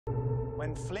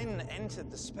When Flynn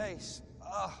entered the space,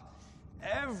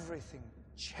 everything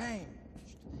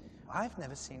changed. I've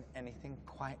never seen anything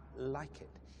quite like it.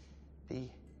 The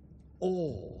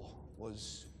awe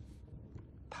was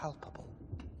palpable.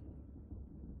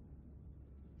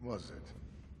 Was it?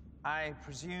 I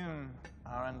presume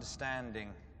our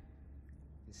understanding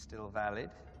is still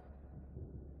valid.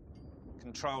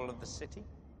 Control of the city?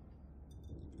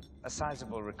 A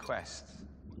sizable request,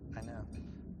 I know,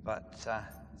 but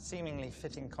seemingly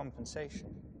fitting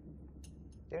compensation.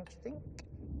 Don't you think?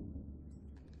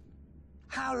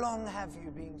 How long have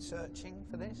you been searching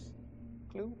for this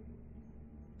clue?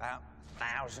 About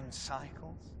 1,000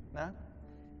 cycles? No?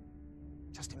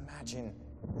 Just imagine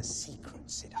the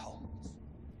secrets it holds.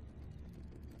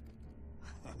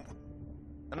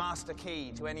 The master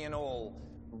key to any and all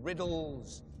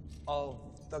riddles of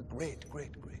the grid.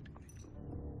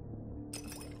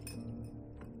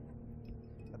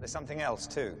 But there's something else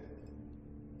too,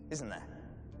 isn't there?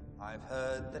 I've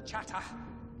heard the chatter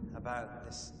about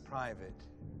this private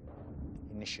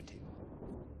initiative.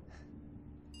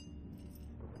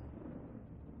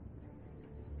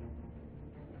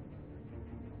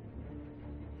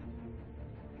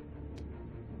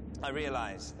 I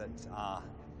realize that our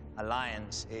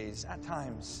alliance is, at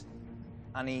times,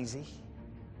 uneasy,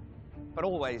 but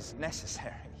always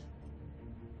necessary.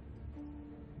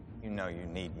 You know you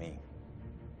need me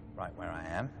right where I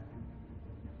am.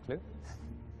 Clue?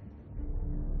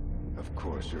 Of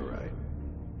course you're right.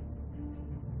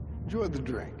 Enjoy the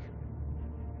drink.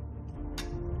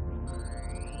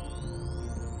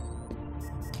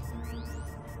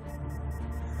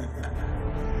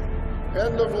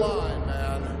 End of line,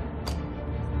 man.